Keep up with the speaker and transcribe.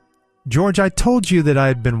George, I told you that I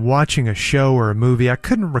had been watching a show or a movie. I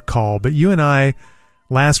couldn't recall, but you and I,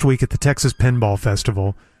 last week at the Texas Pinball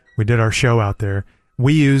Festival, we did our show out there.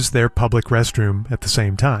 We used their public restroom at the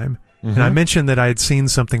same time. Mm-hmm. And I mentioned that I had seen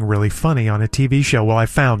something really funny on a TV show. Well, I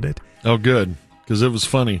found it. Oh, good, because it was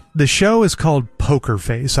funny. The show is called Poker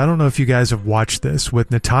Face. I don't know if you guys have watched this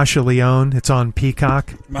with Natasha Lyonne. It's on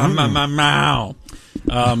Peacock. No.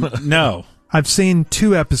 I've seen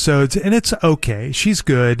 2 episodes, and it's okay. She's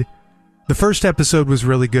good. The first episode was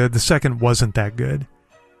really good. The second wasn't that good.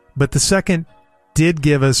 But the second did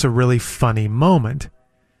give us a really funny moment.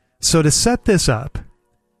 So to set this up,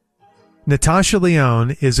 Natasha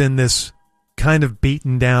Lyonne is in this kind of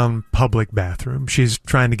beaten down public bathroom. She's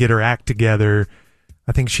trying to get her act together.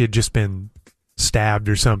 I think she had just been stabbed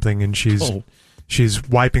or something, and she's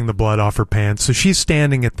wiping the blood off her pants. So she's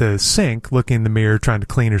standing at the sink, looking in the mirror, trying to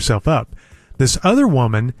clean herself up. This other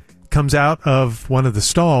woman comes out of one of the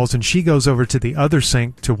stalls, and she goes over to the other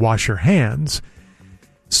sink to wash her hands.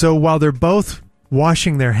 So while they're both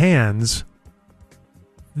washing their hands,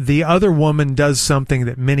 the other woman does something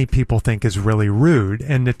that many people think is really rude,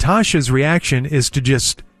 and Natasha's reaction is to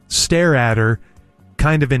just stare at her,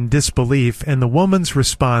 kind of in disbelief, and the woman's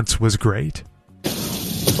response was great.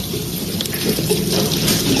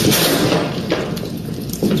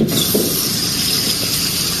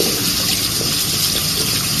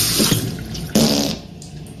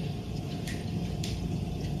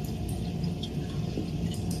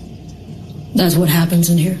 That's what happens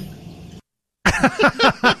in here.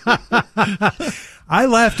 I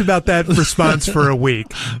laughed about that response for a week.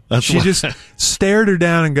 She just stared her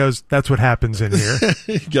down and goes, "That's what happens in here."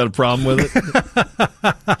 You got a problem with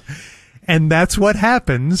it? And that's what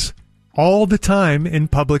happens all the time in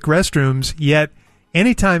public restrooms, yet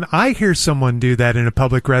anytime I hear someone do that in a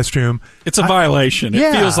public restroom, it's a violation.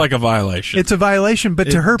 Yeah, it feels like a violation. It's a violation,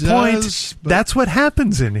 but to her point, that's what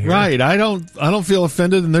happens in here. Right. I don't feel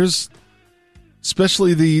offended, and there's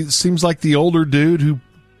especially seems like the older dude who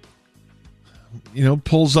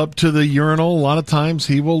pulls up to the urinal. A lot of times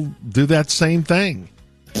he will do that same thing.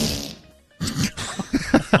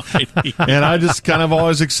 And I just kind of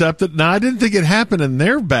always accept it. Now, I didn't think it happened in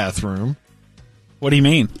their bathroom. What do you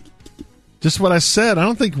mean? Just what I said. I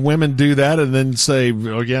don't think women do that and then say,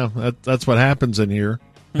 "Oh, yeah, that's what happens in here."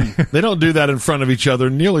 They don't do that in front of each other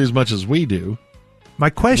nearly as much as we do. My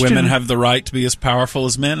question: women have the right to be as powerful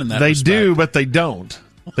as men in that respect. They do, but they don't.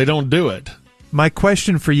 They don't do it. My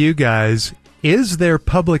question for you guys, is there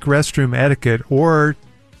public restroom etiquette, or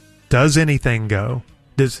does anything go?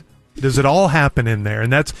 Does it all happen in there?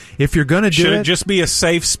 And that's, if you're going to do it... Should it just be a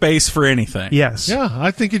safe space for anything? Yes. Yeah,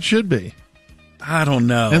 I think it should be. I don't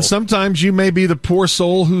know. And sometimes you may be the poor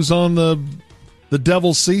soul who's on the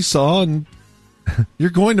devil's seesaw, and you're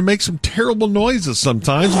going to make some terrible noises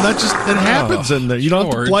sometimes, and it happens in there. You don't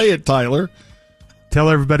have to play it, Tyler. Tell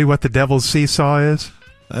everybody what the devil's seesaw is.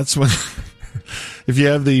 That's when... If you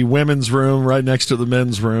have the women's room right next to the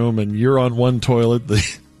men's room, and you're on one toilet,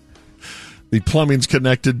 the plumbing's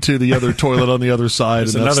connected to the other toilet on the other side.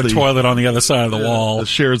 There's another toilet on the other side of the wall. It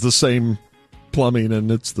shares the same plumbing,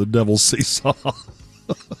 and it's the devil's seesaw.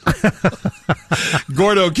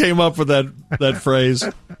 Gordo came up with that phrase.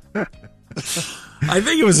 I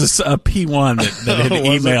think it was a P1 that had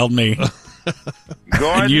emailed me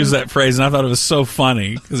and used that phrase, and I thought it was so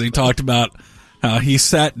funny because he talked about how he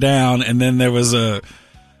sat down, and then there was a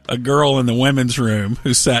girl in the women's room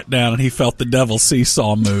who sat down, and he felt the devil's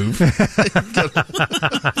seesaw move.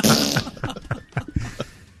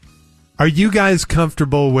 Are you guys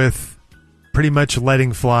comfortable with pretty much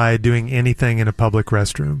letting fly doing anything in a public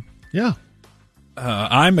restroom? Yeah.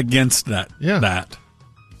 I'm against that. Yeah. That.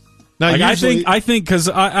 Now, like, I think because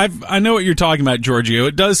I know what you're talking about, Giorgio.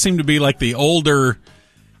 It does seem to be like the older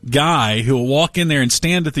guy who will walk in there and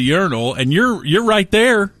stand at the urinal, and you're right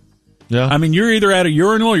there. Yeah. I mean, you're either at a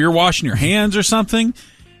urinal or you're washing your hands or something,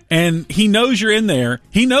 and he knows you're in there.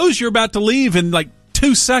 He knows you're about to leave in like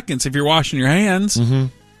 2 seconds if you're washing your hands. Mm-hmm.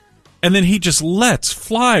 And then he just lets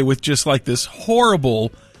fly with just like this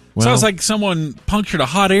horrible... sounds like someone punctured a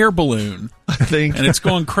hot air balloon. I think. And it's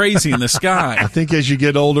going crazy in the sky. I think as you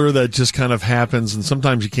get older, that just kind of happens, and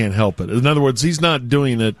sometimes you can't help it. In other words, he's not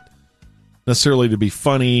doing it necessarily to be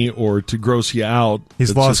funny or to gross you out.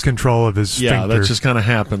 He's lost control of his sphincter. Yeah, that just kind of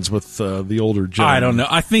happens with the older gentleman. I don't know.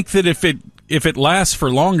 I think that if it lasts for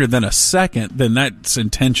longer than a second, then that's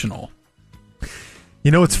intentional. You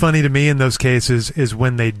know what's funny to me in those cases is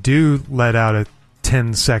when they do let out a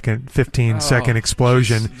 10-second, 15-second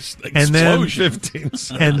explosion. And then 15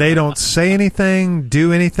 and they don't say anything,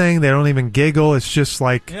 do anything. They don't even giggle. It's just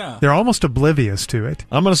like they're almost oblivious to it.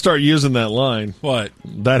 I'm going to start using that line. What?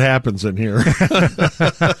 That happens in here. That's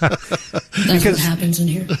what happens in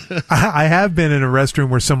here. I have been in a restroom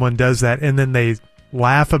where someone does that, and then they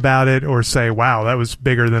laugh about it or say, wow, that was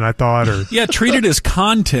bigger than I thought. Or treat it as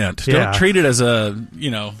content. Yeah. Don't treat it as a,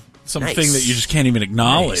 something that you just can't even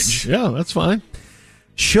acknowledge. Nice. Yeah, that's fine.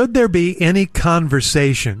 Should there be any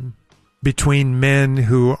conversation between men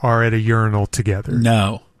who are at a urinal together?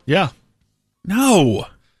 No. Yeah. No.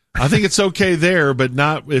 I think it's okay there, but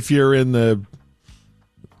not if you're in the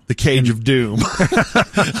cage of doom.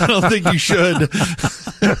 I don't think you should.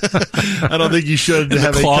 I don't think you should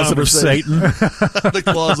have the closet of Satan. The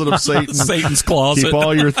closet of Satan. Satan's closet. Keep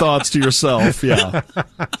all your thoughts to yourself. Yeah.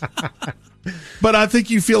 But I think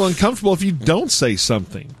you feel uncomfortable if you don't say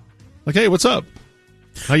something. Like, hey, what's up?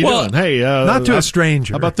 How you doing? Hey, not to a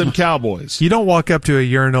stranger. How about them Cowboys? You don't walk up to a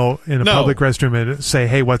urinal in a public restroom and say,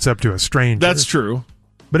 hey, what's up to a stranger. That's true.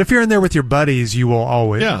 But if you're in there with your buddies, you will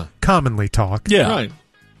always commonly talk. Yeah. Right.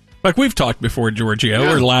 Like we've talked before, Giorgio.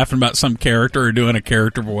 We're laughing about some character or doing a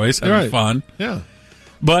character voice, having fun. Yeah.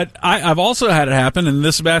 But I've also had it happen in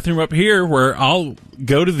this bathroom up here where I'll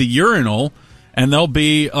go to the urinal and there'll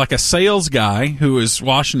be like a sales guy who is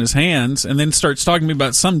washing his hands and then starts talking to me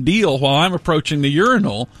about some deal while I'm approaching the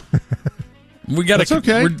urinal. That's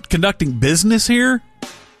okay. We're conducting business here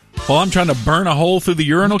while I'm trying to burn a hole through the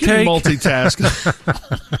urinal cake. Multitask.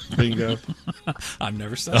 Bingo. I've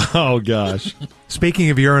never said that. Oh, gosh. Speaking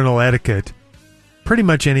of urinal etiquette, pretty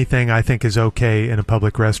much anything I think is okay in a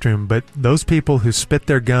public restroom, but those people who spit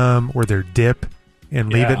their gum or their dip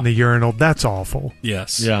and leave it in the urinal, that's awful.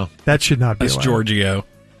 Yes. Yeah. That should not be That's allowed. Giorgio.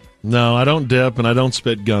 No, I don't dip and I don't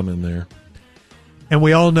spit gum in there. And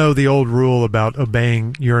we all know the old rule about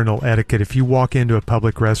obeying urinal etiquette. If you walk into a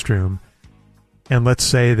public restroom and let's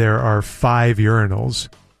say there are 5 urinals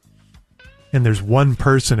and there's one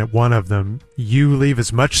person at one of them, you leave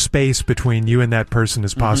as much space between you and that person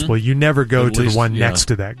as possible. You never go to the one next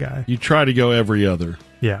to that guy. You try to go every other.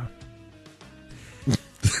 Yeah.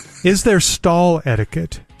 Is there stall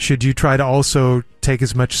etiquette? Should you try to also take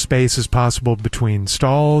as much space as possible between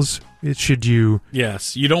stalls? Should you...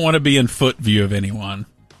 Yes. You don't want to be in foot view of anyone.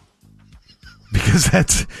 Because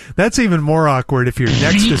that's even more awkward if you're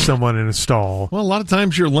next to someone in a stall. Well, a lot of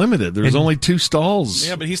times you're limited. There's only 2 stalls.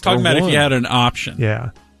 Yeah, but he's talking about if you had an option.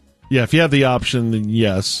 Yeah. Yeah, if you have the option, then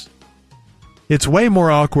yes. It's way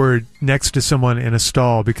more awkward next to someone in a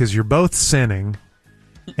stall because you're both sinning.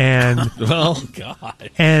 And well, God.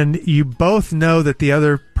 And you both know that the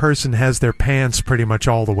other person has their pants pretty much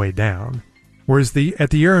all the way down. Whereas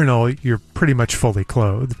at the urinal, you're pretty much fully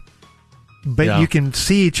clothed. But you can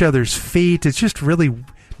see each other's feet. It's just really...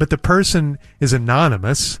 But the person is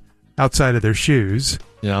anonymous outside of their shoes.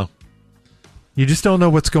 Yeah. You just don't know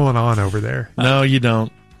what's going on over there. No, you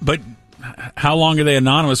don't. But how long are they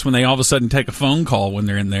anonymous when they all of a sudden take a phone call when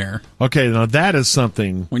they're in there? Okay, now that is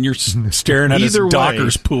something... When you're staring at his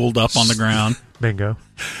Dockers pooled up on the ground. Bingo.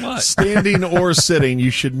 What? Standing or sitting, you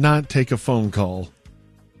should not take a phone call.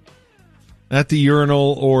 At the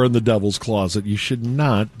urinal or in the devil's closet, you should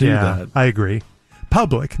not do that. I agree.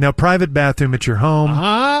 Public. Now, private bathroom at your home.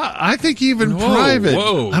 I think even private.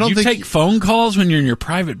 Whoa. I don't think take phone calls when you're in your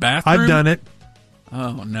private bathroom? I've done it.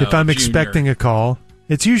 Oh, no. If I'm expecting a call.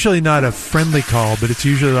 It's usually not a friendly call, but it's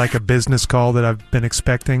usually like a business call that I've been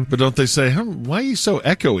expecting. But don't they say, why are you so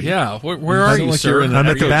echoey? Yeah. Where are you, sir? I'm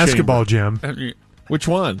at the basketball gym. Which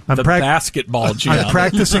one? The basketball gym. I'm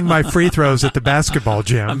practicing my free throws at the basketball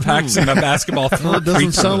gym. I'm practicing my basketball well, it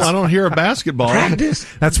doesn't sound. I don't hear a basketball. Practice.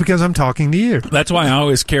 That's because I'm talking to you. That's why I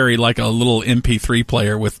always carry like a little MP3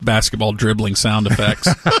 player with basketball dribbling sound effects.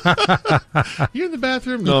 You in the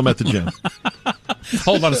bathroom? No, I'm at the gym.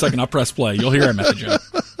 Hold on a second. I'll press play. You'll hear him at the gym.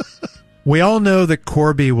 We all know that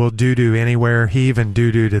Corby will doo-doo anywhere. He even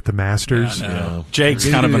doo-dooed at the Masters. Yeah. Jake's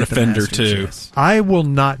kind of an offender, too. Yes. I will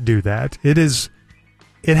not do that.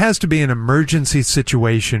 It has to be an emergency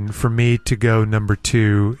situation for me to go number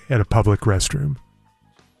 2 at a public restroom.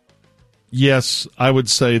 Yes, I would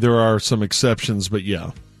say there are some exceptions, but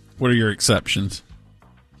yeah. What are your exceptions?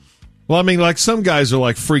 Well, I mean, like some guys are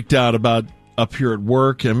like freaked out about up here at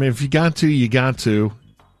work. I mean, if you got to, you got to.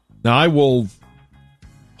 Now, I will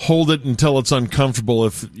hold it until it's uncomfortable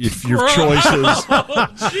if your choice is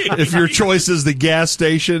if your choice is the gas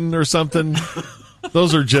station or something.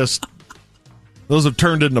 Those have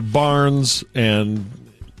turned into barns, and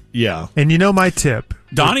yeah. And you know my tip.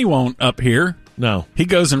 Donnie won't up here. No. He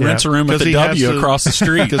goes and rents a room at the W across the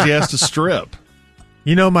street. Because he has to strip.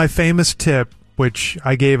 You know my famous tip which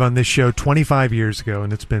I gave on this show 25 years ago,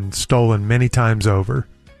 and it's been stolen many times over.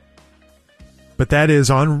 But that is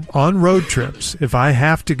on road trips. If I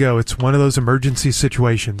have to go, it's one of those emergency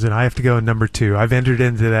situations, and I have to go in number 2. I've entered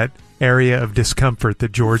into that area of discomfort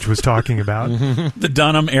that George was talking about. The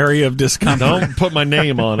Dunham area of discomfort. Don't put my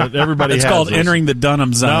name on it. Everybody it's has called those. Entering the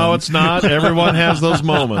Dunham zone. No, it's not. Everyone has those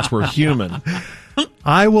moments. We're human.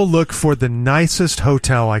 I will look for the nicest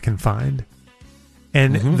hotel I can find.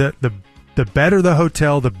 And the better the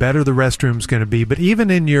hotel, the better the restroom's going to be. But even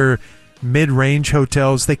in your mid-range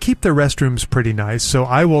hotels, they keep their restrooms pretty nice. So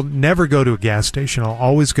I will never go to a gas station. I'll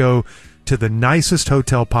always go to the nicest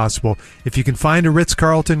hotel possible. If you can find a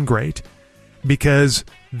Ritz-Carlton, great, because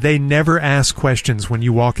they never ask questions when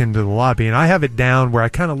you walk into the lobby. And I have it down where I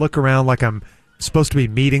kind of look around like I'm supposed to be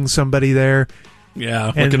meeting somebody there.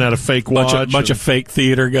 Yeah, looking at a fake watch. Bunch of fake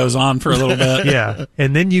theater goes on for a little bit. Yeah,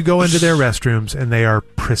 and then you go into their restrooms, and they are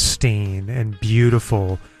pristine and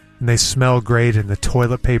beautiful, and they smell great, and the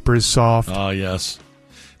toilet paper is soft. Oh, yes.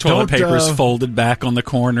 Toilet paper is folded back on the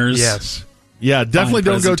corners. Yes. Yeah, definitely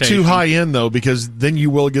don't go too high in, though, because then you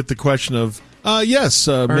will get the question of, yes,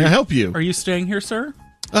 may I help you? Are you staying here, sir?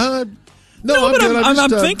 No, I'm good. I'm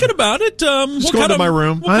thinking about it. Just going to my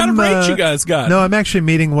room. What kind of rates you guys got? No, I'm actually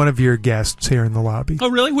meeting one of your guests here in the lobby. Oh,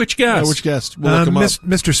 really? Which guest? Which guest? We'll look him up.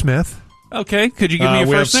 Mr. Smith. Okay. Could you give me a first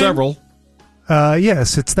name? We have several.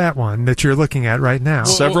 Yes, it's that one that you're looking at right now.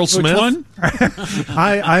 Several Smith? Which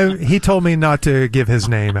one? He told me not to give his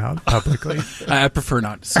name out publicly. I prefer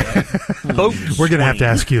not to say. We're going to have to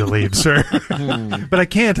ask you to leave, sir. But I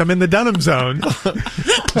can't. I'm in the Dunham zone.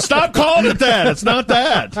 Stop calling it that. It's not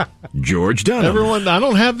that. George Dunham. Everyone, I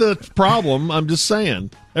don't have the problem. I'm just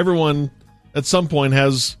saying. Everyone at some point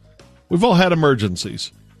we've all had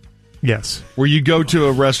emergencies. Yes. Where you go to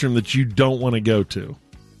a restroom that you don't want to go to.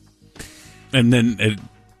 And then,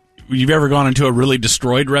 you've ever gone into a really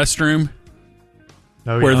destroyed restroom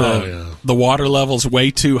where the water level's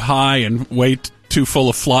way too high and way too full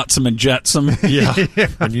of flotsam and jetsam? Yeah,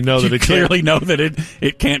 and you know that it clearly know that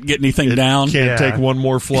it can't get anything down. Can't take one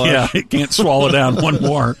more flush. Yeah, it can't swallow down one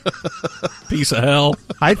more piece of hell.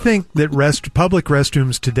 I think that public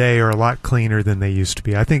restrooms today are a lot cleaner than they used to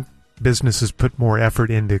be. I think businesses put more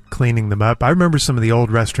effort into cleaning them up. I remember some of the old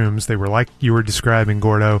restrooms. They were like you were describing,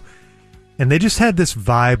 Gordo. And they just had this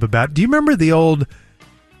vibe about... Do you remember the old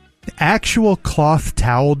actual cloth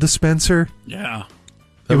towel dispenser? Yeah.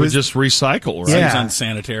 It was just recycle, right? Yeah. Seems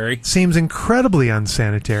unsanitary. Seems incredibly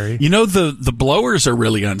unsanitary. You know, the blowers are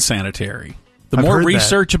really unsanitary. The I've more heard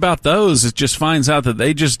research about those, it just finds out that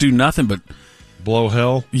they just do nothing but... Blow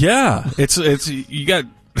hell? Yeah. It's you got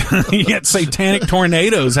you got satanic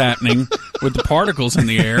tornadoes happening with the particles in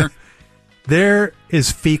the air. There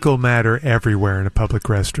is fecal matter everywhere in a public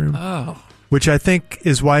restroom. Oh. Which I think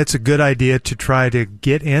is why it's a good idea to try to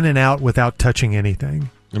get in and out without touching anything.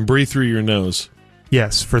 And breathe through your nose.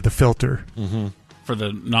 Yes, for the filter. Mm-hmm. For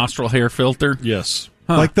the nostril hair filter? Yes.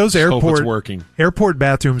 Huh. Like those airport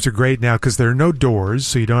bathrooms are great now because there are no doors,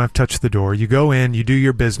 so you don't have to touch the door. You go in, you do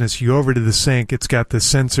your business, you go over to the sink. It's got the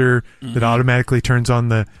sensor that automatically turns on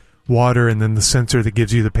the water, and then the sensor that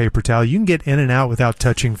gives you the paper towel. You can get in and out without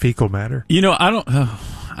touching fecal matter. You know,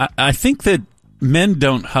 I think that men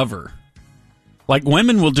don't hover. Like,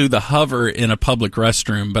 women will do the hover in a public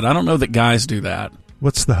restroom, but I don't know that guys do that.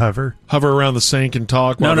 What's the hover? Hover around the sink and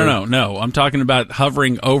talk? No. I'm talking about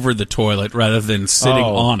hovering over the toilet rather than sitting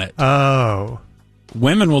on it. Oh.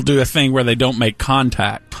 Women will do a thing where they don't make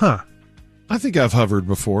contact. Huh. I think I've hovered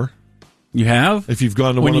before. You have? If you've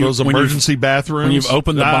gone to one of those emergency bathrooms. When you've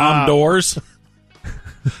opened the bomb doors?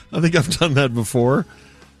 I think I've done that before.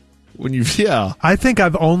 Yeah. I think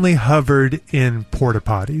I've only hovered in porta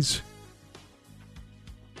potties.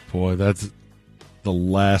 Boy, that's the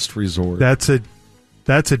last resort. That's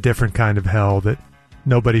a different kind of hell that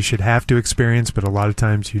nobody should have to experience, but a lot of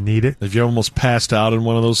times you need it. Have you almost passed out in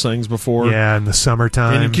one of those things before? Yeah, in the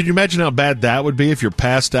summertime. And can you imagine how bad that would be if you're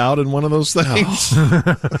passed out in one of those things?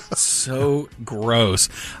 So gross.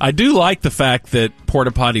 I do like the fact that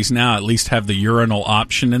porta potties now at least have the urinal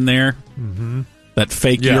option in there. Mm-hmm. That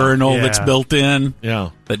fake urinal that's built in. Yeah.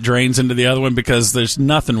 That drains into the other one, because there's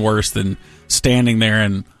nothing worse than standing there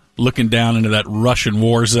and looking down into that Russian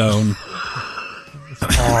war zone.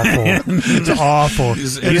 Awful. It's awful.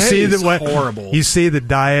 Horrible. You see the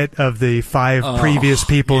diet of the 5 previous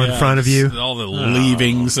people in front of you. All the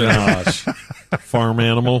leavings. Gosh. Farm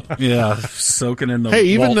animal. Yeah, soaking in the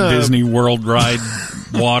even Walt Disney World ride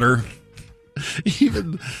water.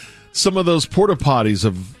 Even some of those porta potties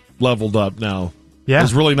have leveled up now. Yeah.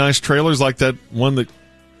 Those really nice trailers, like that one that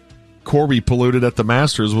Corby polluted at the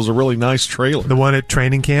Masters was a really nice trailer. The one at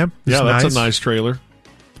training camp? Yeah, that's a nice trailer.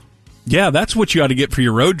 Yeah, that's what you ought to get for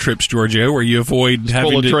your road trips, Giorgio, where you avoid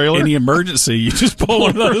having any emergency. You just pull one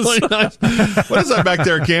of those. Really nice. What is that back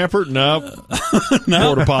there, camper? No.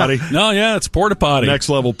 Porta potty. No, yeah, it's porta potty. Next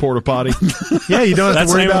level porta potty. Yeah, you don't have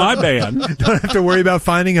to worry about my band. Don't have to worry about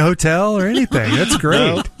finding a hotel or anything. That's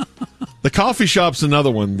great. No. The coffee shop's another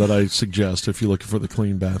one that I suggest if you're looking for the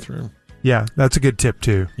clean bathroom. Yeah, that's a good tip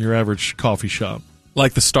too. Your average coffee shop,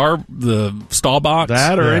 like the stall box,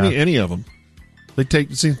 that or any of them. They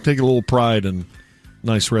seem to take a little pride in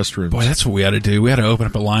nice restrooms. Boy, that's what we had to do. We had to open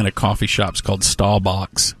up a line of coffee shops called Stall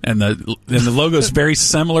Box, and the logo is very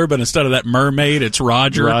similar, but instead of that mermaid, it's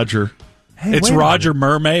Roger. Roger. Hey, it's Roger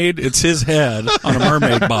Mermaid. It's his head on a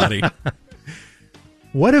mermaid body.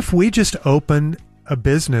 What if we just open a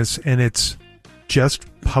business and it's just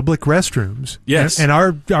public restrooms? Yes. And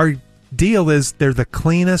our deal is they're the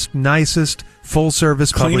cleanest, nicest,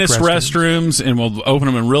 full-service public restrooms, and we'll open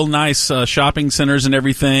them in real nice shopping centers and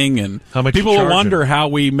everything. And how much people will wonder how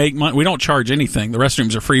we make money. We don't charge anything. The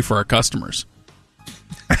restrooms are free for our customers.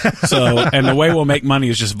 So, and the way we'll make money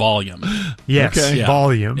is just volume. Yes, okay. Yeah.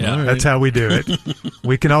 Volume. Yeah. That's how we do it.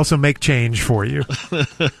 We can also make change for you. All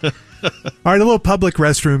right, a little public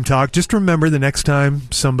restroom talk. Just remember the next time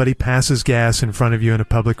somebody passes gas in front of you in a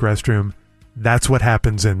public restroom, that's what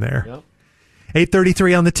happens in there. Yep.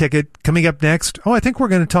 8:33 on the ticket. Coming up next, I think we're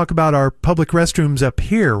going to talk about our public restrooms up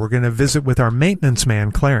here. We're going to visit with our maintenance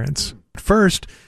man, Clarence. First,